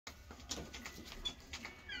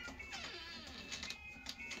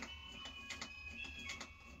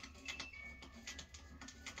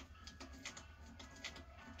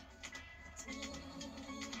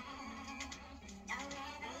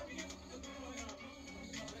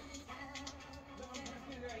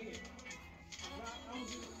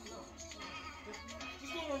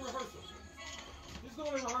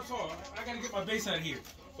gotta get my bass out of here.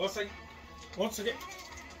 Once again.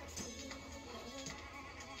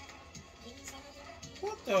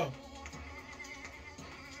 What the?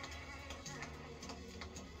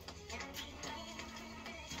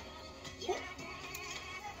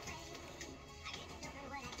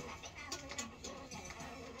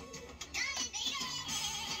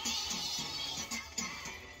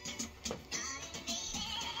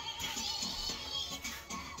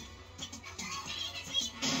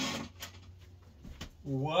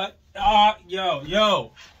 What?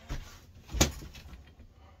 Yo.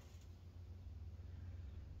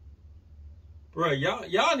 Bro,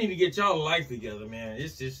 y'all need to get y'all life together, man.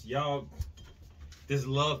 It's just y'all, this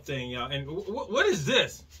love thing, y'all. And what is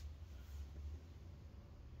this?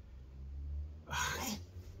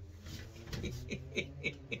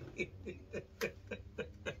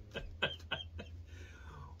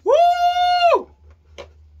 Woo!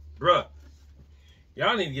 Bruh,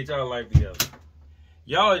 y'all need to get y'all life together.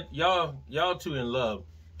 Y'all too in love.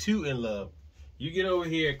 Too in love. You get over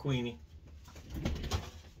here, Queenie.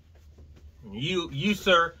 You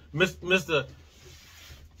sir, Mr.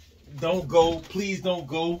 Don't go. Please don't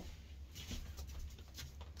go.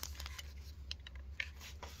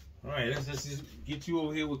 Alright, let's just get you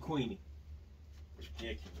over here with Queenie.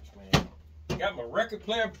 Ridiculous, man. Got my record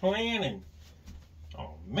player playing and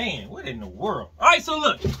oh man, what in the world? Alright, so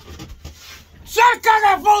look. Shut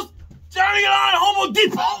up, folks! Johnny on Homo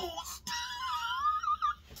Depot.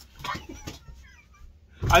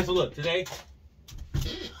 Alright, so look, today.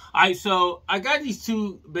 Alright, so I got these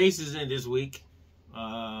two basses in this week.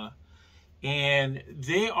 And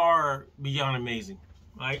they are beyond amazing.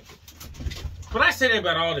 Right? But I say that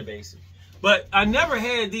about all the basses. But I never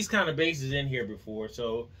had these kind of basses in here before,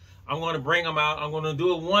 so I'm going to bring them out. I'm going to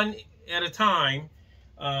do it one at a time,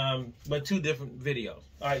 but two different videos.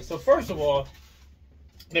 Alright, so first of all,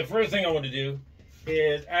 the first thing I want to do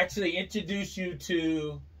is actually introduce you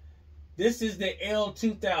to, this is the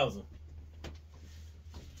L2000.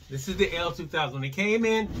 This is the L2000. When it came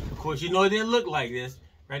in, of course, you know it didn't look like this.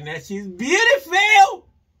 Right now, she's beautiful.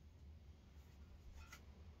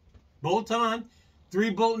 Bolt on,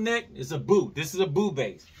 3-bolt neck. It's a boo. This is a boo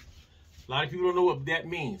bass. A lot of people don't know what that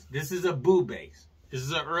means. This is a boo bass. This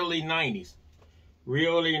is the early 90s.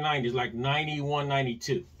 Real early 90s, like 91,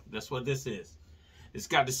 92. That's what this is. It's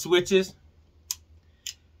got the switches,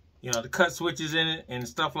 you know, the cut switches in it and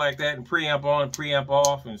stuff like that, and preamp on, preamp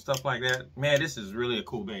off, and stuff like that. Man, this is really a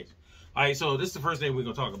cool bass. All right, so this is the first thing we're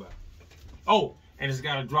going to talk about. Oh, and it's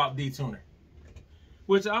got a drop D tuner,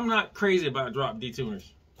 which I'm not crazy about drop D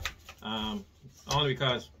tuners, only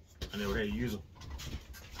because I never had to use them.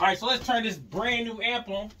 All right, so let's turn this brand new amp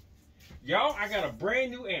on. Y'all, I got a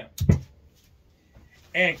brand new amp.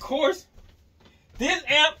 And of course, this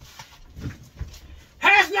amp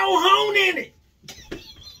has no hone in it.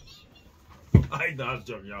 I was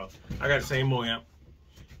joking, y'all. I got the same old amp.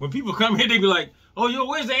 When people come here, they be like, oh, yo,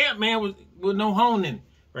 where's the amp, man, with no hone in it?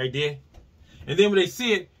 Right there. And then when they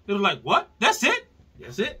see it, they were like, what? That's it?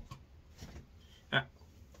 That's it. Now,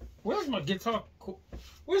 where's my guitar?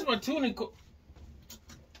 Where's my tuning?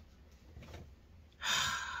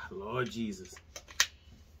 Lord Jesus.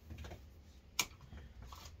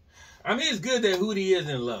 I mean, it's good that Hootie is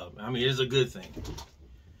in love. I mean, it's a good thing.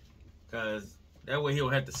 Because that way he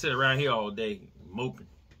don't have to sit around here all day moping.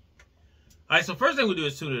 All right, so first thing we do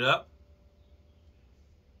is tune it up.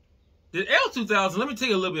 The L2000, let me tell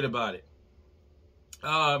you a little bit about it.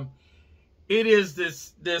 It is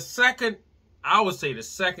the second, I would say the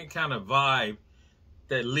second kind of vibe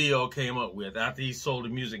that Leo came up with after he sold the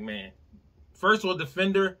Music Man. First was the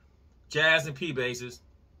Fender Jazz and P basses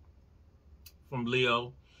from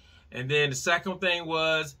Leo. And then the second thing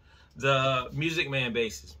was the Music Man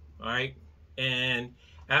basses, all right? And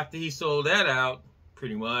after he sold that out,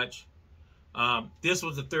 pretty much, this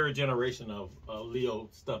was the third generation of Leo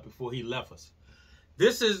stuff before he left us.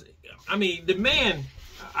 This is, I mean, the man,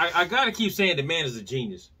 I got to keep saying the man is a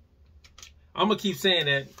genius. I'm going to keep saying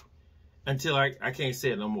that until I can't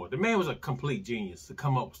say it no more. The man was a complete genius to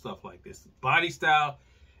come up with stuff like this. Body style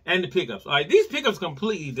and the pickups. All right, these pickups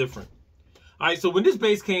completely different. All right, so when this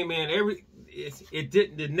bass came in,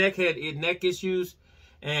 the neck had neck issues,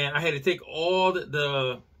 and I had to take all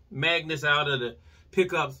the magnets out of the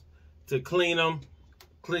pickups to clean them.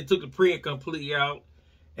 Took the preamp completely out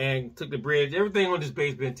and took the bridge. Everything on this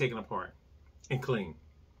bass been taken apart and cleaned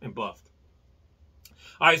and buffed.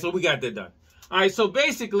 All right, so we got that done. All right, so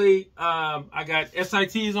basically, I got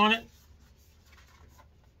SITs on it.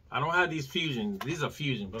 I don't have these Fusion. These are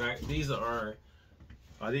Fusion, but these are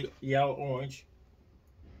they yellow orange?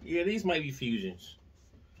 Yeah, these might be Fusions.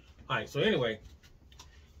 All right, so anyway,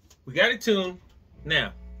 We got it tuned.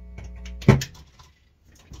 Now,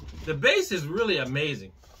 the bass is really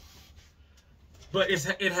amazing, but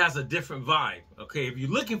it has a different vibe. Okay, if you're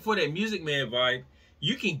looking for that Music Man vibe,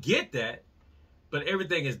 you can get that, but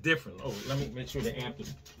everything is different. Oh, let me make sure the amp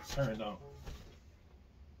is turned on.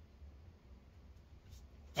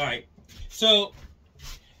 All right, so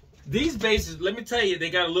these basses, let me tell you,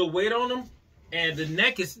 they got a little weight on them, and the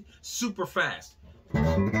neck is super fast.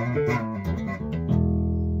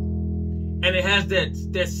 And it has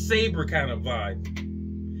that saber kind of vibe.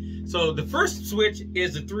 So the first switch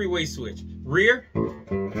is the three-way switch. Rear,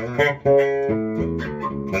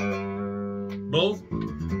 both,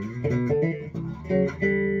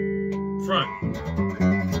 front.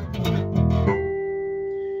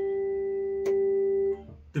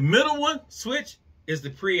 The middle one switch is the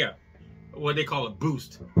preamp, what they call a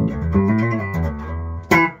boost.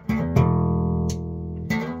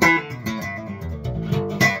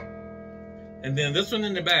 And then this one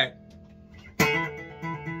in the back,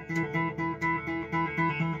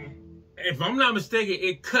 if I'm not mistaken,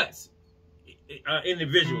 it cuts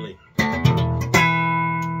individually.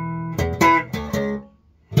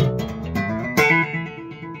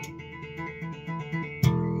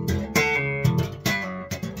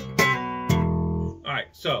 All right,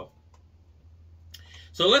 so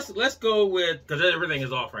let's go with, because everything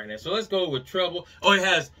is off right now. So let's go with treble. Oh, it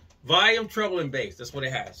has volume, treble, and bass. That's what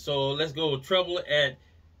it has. So let's go with treble at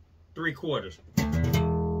 3/4.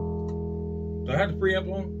 Do I have the preamp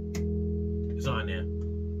on? It's on there.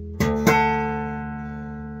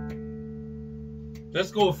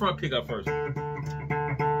 Let's go with front pickup first.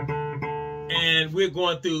 And we're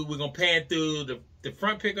going to pan through the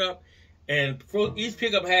front pickup. And each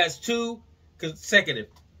pickup has 2 consecutive.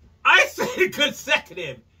 I said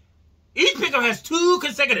consecutive. Each pickup has 2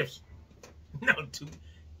 consecutives. No, 2.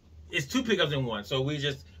 It's 2 pickups in one, so we're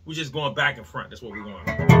just going back and front. That's what we're going.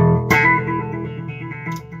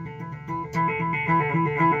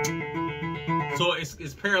 So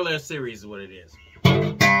it's parallel series is what it is. All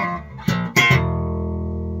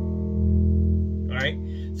right.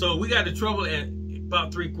 So we got the treble at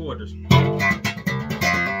about 3/4.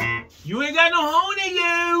 You ain't got no horn in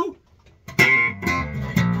you.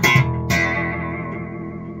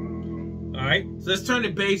 All right. So let's turn the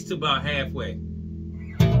bass to about halfway.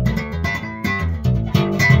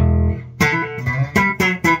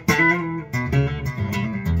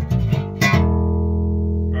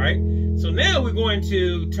 Now we're going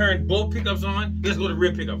to turn both pickups on. Let's go to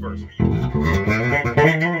rear pickup first. I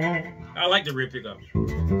like the rear pickup.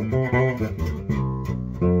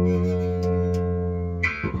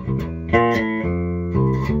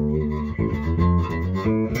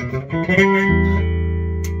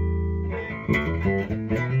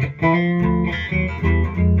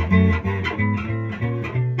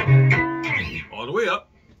 All the way up.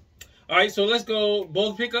 All right, so let's go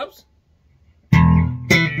both pickups.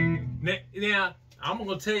 Now, I'm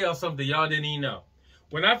going to tell y'all something y'all didn't even know.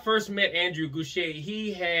 When I first met Andrew Goucher,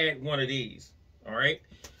 he had one of these, all right?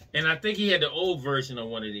 And I think he had the old version of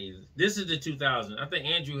one of these. This is the 2000. I think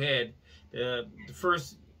Andrew had the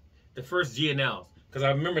first G&Ls, because I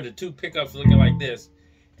remember the 2 pickups looking like this,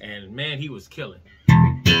 and man, he was killing.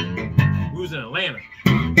 We was in Atlanta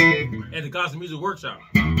at the Gospel Music Workshop.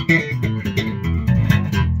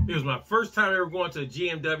 It was my first time ever going to a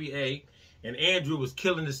GMWA. And Andrew was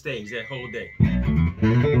killing the stage that whole day. I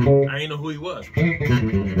didn't know who he was.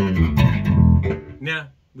 Now,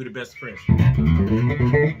 we're the best friends.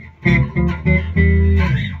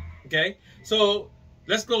 Okay, so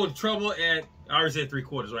let's go with treble at, I already said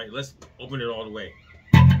 3/4, right? Let's open it all the way.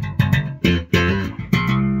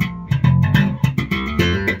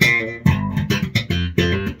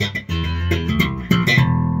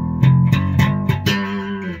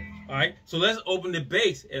 All right, so let's open the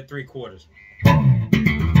bass at 3/4.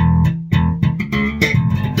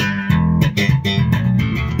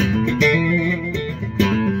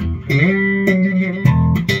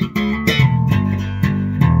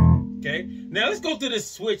 Okay, now let's go through this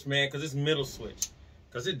switch, man, because it's middle switch,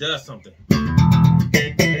 because it does something.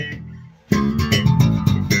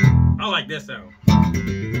 I like that sound.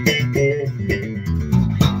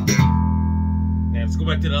 Now let's go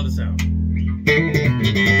back to the other sound.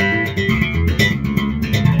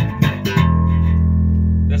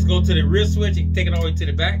 Let's go to the rear switch and take it all the way to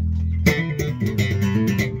the back.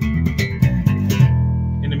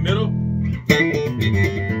 In the middle.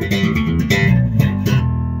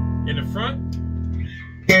 In the front.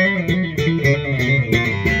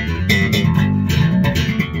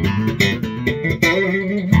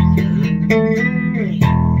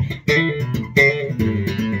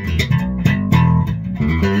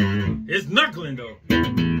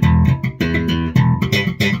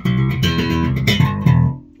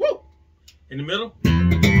 middle.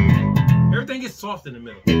 Everything gets soft in the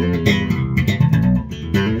middle.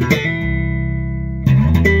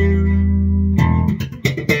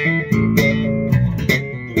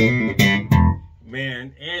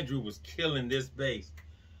 Man, Andrew was killing this bass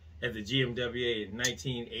at the GMWA in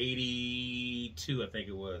 1982, I think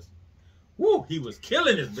it was. Woo, he was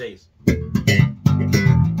killing his bass.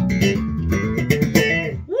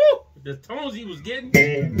 Woo, the tones he was getting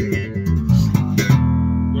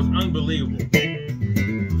was unbelievable.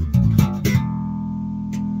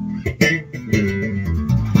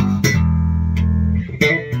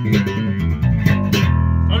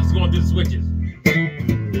 I'm just going to do the switches.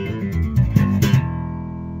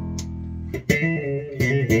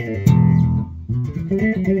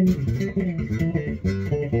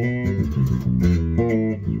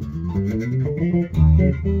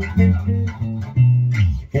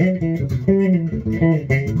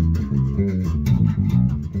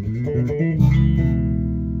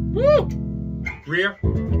 Woo! Rear.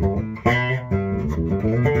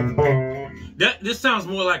 This sounds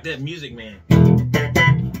more like that Music Man.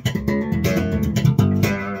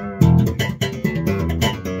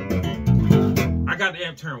 I got the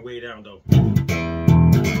amp turned way down though.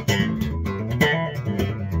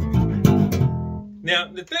 Now,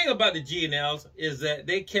 the thing about the G&Ls is that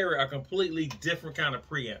they carry a completely different kind of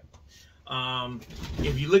preamp.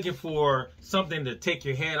 If you're looking for something to take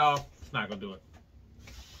your head off, it's not going to do it.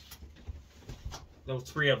 Those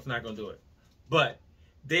preamps not going to do it. But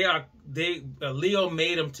Leo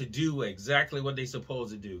made them to do exactly what they're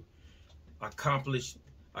supposed to do. Accomplish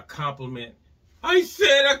a compliment. I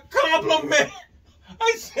said a compliment.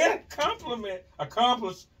 I said a compliment.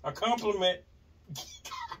 Accomplish a compliment.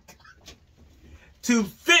 To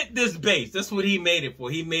fit this bass. That's what he made it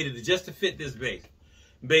for. He made it just to fit this bass.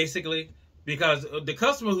 Basically, because the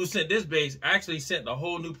customer who sent this bass actually sent a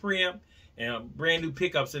whole new preamp and brand new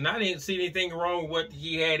pickups. And I didn't see anything wrong with what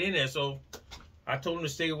he had in there. So I told him to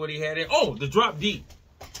stay with what he had in. Oh, the drop D.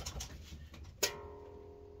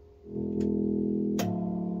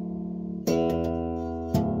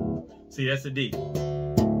 See, that's the D.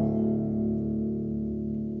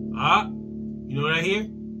 You know what I hear?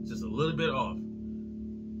 It's just a little bit off.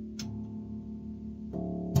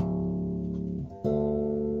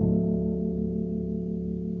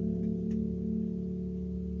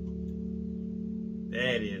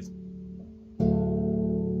 There it is.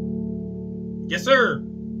 Yes, sir.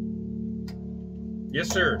 Yes,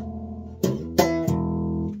 sir.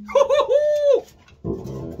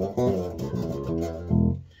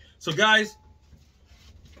 So, guys,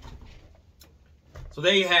 so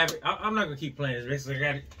there you have it. I'm not gonna keep playing this.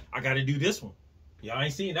 I got to do this one. Y'all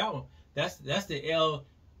ain't seen that one. That's the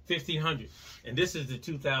L1500, and this is the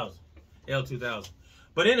 2000 L2000.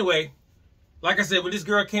 But anyway, like I said, when this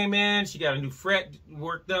girl came in, she got a new fret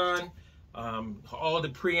work done. All the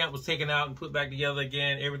preamp was taken out and put back together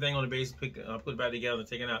again. Everything on the bass put back together and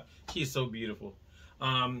taken out. She is so beautiful.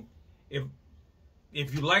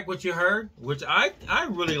 If you like what you heard, which I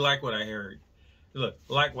really like what I heard. Look,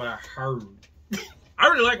 like what I heard. I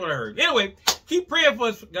really like what I heard. Anyway, keep praying for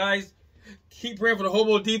us, guys. Keep praying for the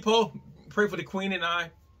Hobo Depot. Pray for the Queen and I.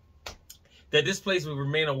 That this place will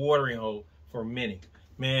remain a watering hole for many.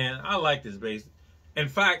 Man, I like this bass. In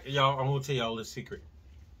fact, y'all, I'm going to tell y'all a secret.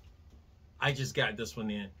 I just got this one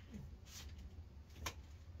in.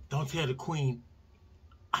 Don't tell the Queen.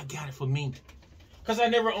 I got it for me. Because I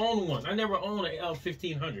never owned one. I never owned an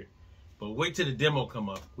L1500. But wait till the demo come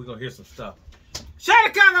up. We're going to hear some stuff. Shout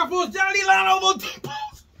out to Congo Fools, Johnny Line Hobo Depot.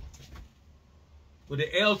 With the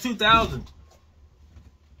L2000.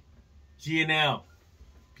 G&L.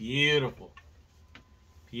 Beautiful.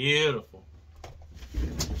 Beautiful.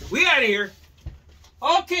 We out of here.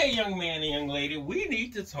 Okay, young man and young lady. We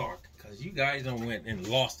need to talk. Because you guys done went and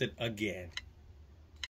lost it again.